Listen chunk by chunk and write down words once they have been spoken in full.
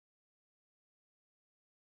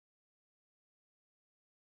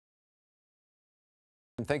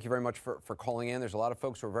And thank you very much for calling in. There's a lot of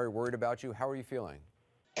folks who are very worried about you. How are you feeling?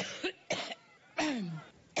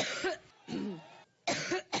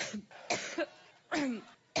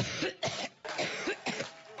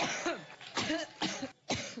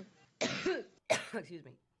 Excuse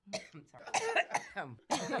me. I'm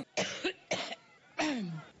sorry.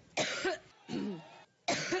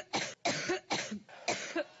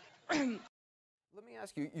 Let me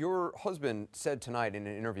ask you, your husband said tonight in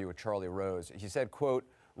an interview with Charlie Rose, he said, quote,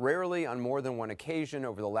 "Rarely on more than one occasion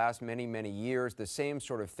over the last many, many years, the same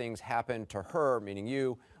sort of things happened to her," meaning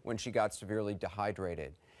you, when she got severely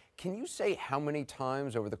dehydrated. Can you say how many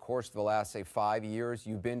times over the course of the last, say, 5 years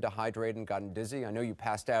you've been dehydrated and gotten dizzy? I know you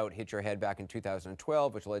passed out, hit your head back in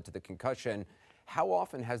 2012, which led to the concussion. How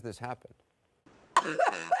often has this happened?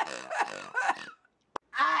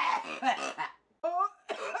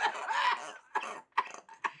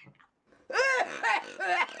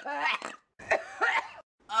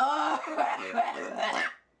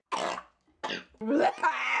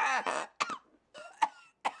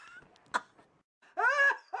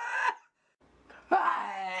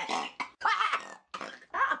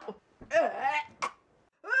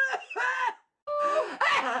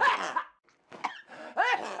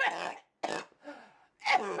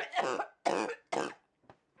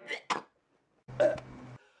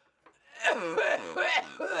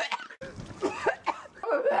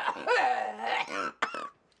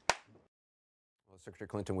 Well, Secretary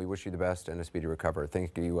Clinton, we wish you the best and a speedy recovery.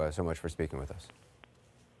 Thank you so much for speaking with us.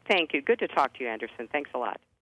 Thank you. Good to talk to you, Anderson. Thanks a lot.